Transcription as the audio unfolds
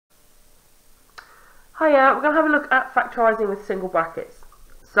Hiya, we're going to have a look at factorising with single brackets.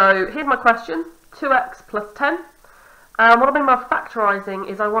 So here's my question, 2x plus 10. And what I mean by factorising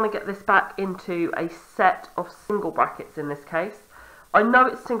is I want to get this back into a set of single brackets in this case. I know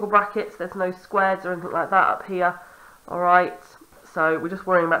it's single brackets, there's no squares or anything like that up here. Alright, so we're just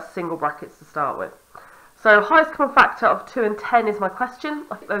worrying about single brackets to start with. So highest common factor of 2 and 10 is my question.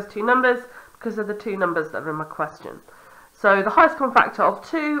 I pick those two numbers because they're the two numbers that are in my question. So the highest common factor of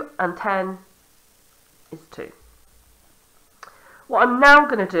 2 and 10 is 2. What I'm now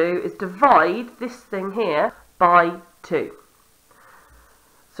going to do is divide this thing here by 2.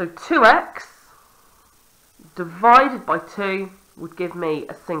 So 2x divided by 2 would give me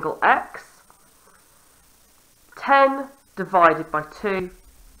a single x. 10 divided by 2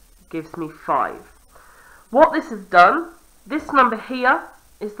 gives me 5. What this has done, this number here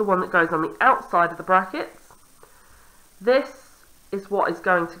is the one that goes on the outside of the brackets. This is what is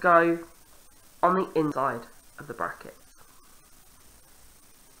going to go on the inside of the brackets.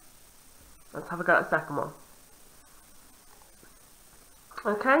 Let's have a go at the second one.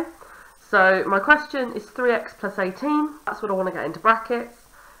 Okay, so my question is 3x plus 18. That's what I want to get into brackets.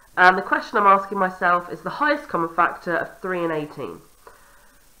 And the question I'm asking myself is the highest common factor of 3 and 18.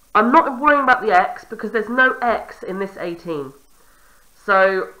 I'm not worrying about the x because there's no x in this 18.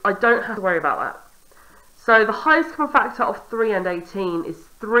 So I don't have to worry about that. So the highest common factor of 3 and 18 is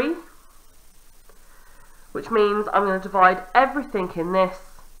 3. Which means I'm going to divide everything in this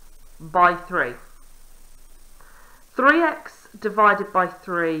by 3. 3x divided by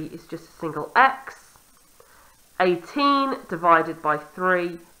 3 is just a single x. 18 divided by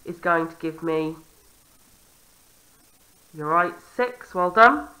 3 is going to give me, you're right, 6, well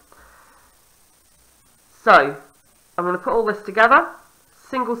done. So, I'm going to put all this together,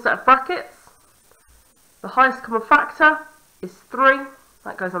 single set of brackets. The highest common factor is 3,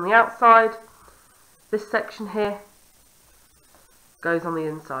 that goes on the outside. This section here goes on the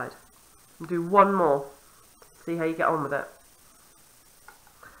inside. We'll do one more, see how you get on with it.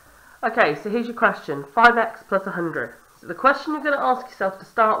 Okay, so here's your question, 5x plus 100. So the question you're going to ask yourself to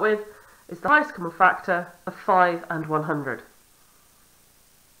start with is the highest common factor of 5 and 100.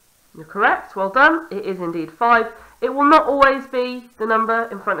 You're correct, well done, it is indeed 5. It will not always be the number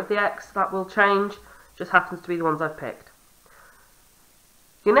in front of the x, that will change, just happens to be the ones I've picked.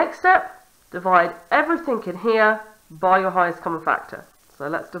 Your next step, divide everything in here by your highest common factor. So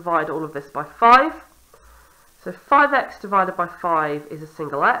let's divide all of this by 5. So 5x divided by 5 is a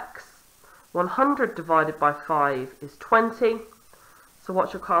single x. 100 divided by 5 is 20. So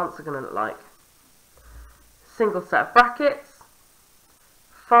what's your answer going to look like? Single set of brackets.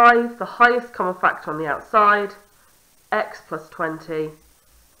 5, the highest common factor on the outside. X plus 20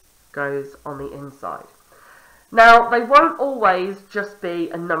 goes on the inside. Now, they won't always just be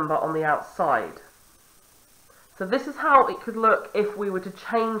a number on the outside. So this is how it could look if we were to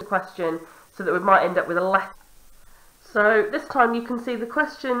change the question so that we might end up with a letter. So this time you can see the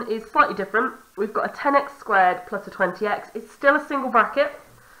question is slightly different. We've got a 10x squared plus a 20x. It's still a single bracket.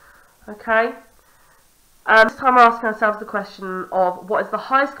 Okay. This time we're asking ourselves the question of what is the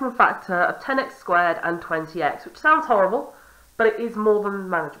highest common factor of 10x squared and 20x, which sounds horrible, but it is more than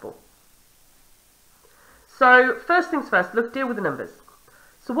manageable. So first things first, let's deal with the numbers.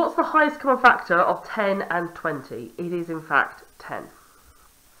 So what's the highest common factor of 10 and 20? It is in fact 10.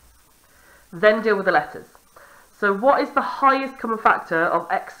 Then deal with the letters. So what is the highest common factor of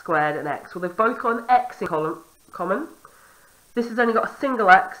x squared and x? Well, they've both got an x in common. This has only got a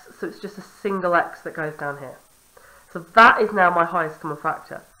single x, so it's just a single x that goes down here. So that is now my highest common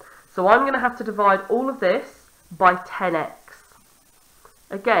factor. So I'm going to have to divide all of this by 10x.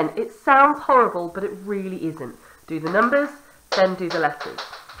 Again, it sounds horrible, but it really isn't. Do the numbers, then do the letters.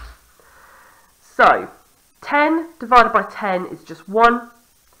 So, 10 divided by 10 is just 1.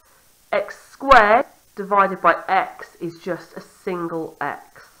 X squared divided by x is just a single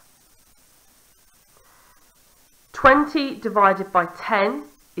x. 20 divided by 10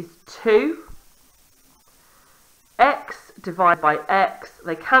 is 2. X divided by x,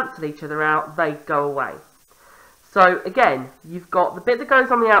 they cancel each other out, they go away. So again, you've got the bit that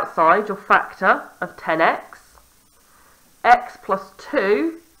goes on the outside, your factor of 10x. X plus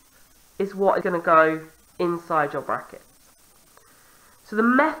 2 is what is going to go inside your brackets. So the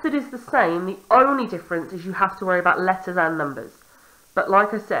method is the same, the only difference is you have to worry about letters and numbers. But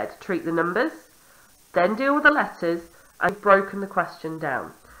like I said, treat the numbers, then deal with the letters, and you've broken the question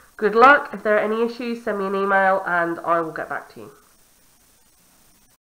down. Good luck. If there are any issues, send me an email and I will get back to you.